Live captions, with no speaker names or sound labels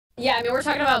Yeah, I mean, we're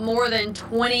talking about more than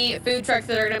 20 food trucks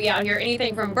that are going to be out here.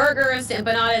 Anything from burgers to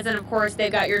empanadas, and of course,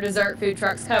 they've got your dessert food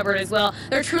trucks covered as well.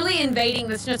 They're truly invading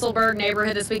the Schnitzelburg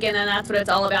neighborhood this weekend, and that's what it's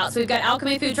all about. So we've got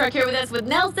Alchemy Food Truck here with us with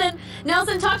Nelson.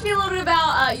 Nelson, talk to me a little bit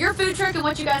about your food truck and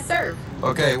what you guys serve.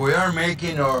 Okay, we are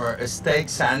making our steak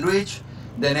sandwich.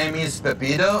 The name is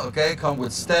Pepito, okay? Come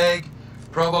with steak,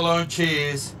 provolone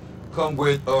cheese, come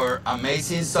with our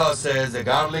amazing sauces, the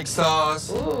garlic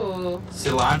sauce, Ooh,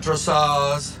 cilantro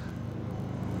sauce,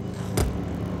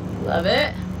 love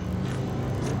it.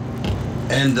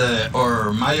 and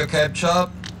our mayo ketchup.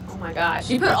 Oh my gosh,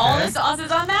 you put all the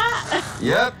sauces on that?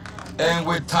 Yep, and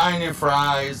with tiny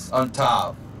fries on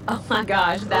top. Oh my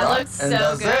gosh, that looks so good.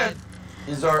 And that's it.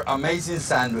 It's our amazing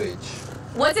sandwich.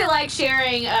 What's it like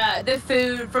sharing the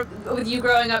food with you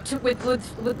growing up with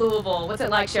Louisville? What's it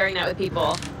like sharing that with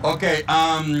people? Okay,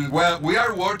 well, we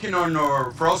are working on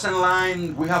our frozen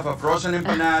line. We have a frozen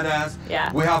empanadas.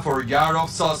 Yeah. We have our jar of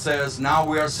sauces. Now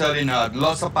we are selling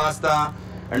Glossa pasta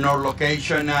in our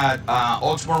location at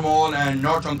Oxmoor Mall and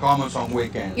Norton Commons on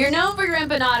weekends. You're known for your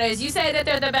empanadas. You say that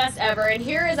they're the best ever, and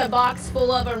here is a box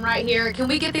full of them right here. Can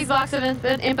we get these box of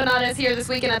empanadas here this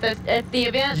weekend at the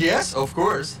event? Yes, of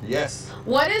course, yes.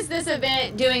 What is this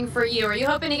event doing for you? Are you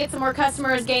hoping to get some more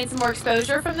customers, gain some more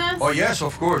exposure from this? Oh yes,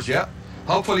 of course, yeah.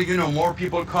 Hopefully, more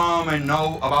people come and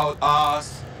know about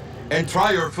us and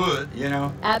try your food,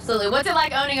 Absolutely. What's it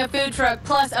like owning a food truck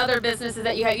plus other businesses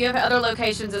that you have? You have other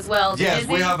locations as well. Yes,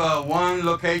 we have one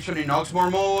location in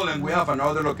Oxmoor Mall, and we have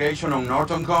another location on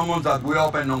Norton Commons that we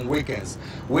open on weekends.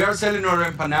 We are selling our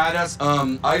empanadas.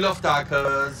 I love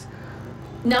tacos.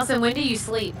 Nelson, when do you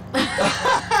sleep?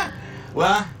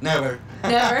 Well, never.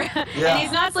 Never. Yeah. And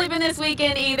he's not sleeping this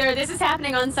weekend either. This is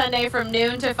happening on Sunday from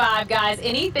noon to 5, guys.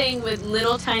 Anything with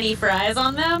little tiny fries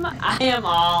on them, I am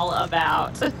all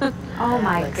about. Oh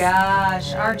my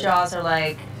gosh, our jaws are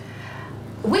like,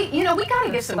 we got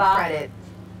to give some credit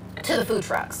to the food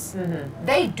trucks. Mm-hmm.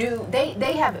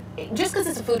 They have, just because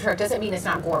it's a food truck doesn't mean it's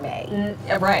not gourmet.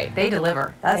 Right, they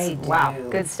deliver. Wow,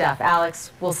 good stuff.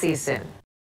 Alex, we'll see you soon.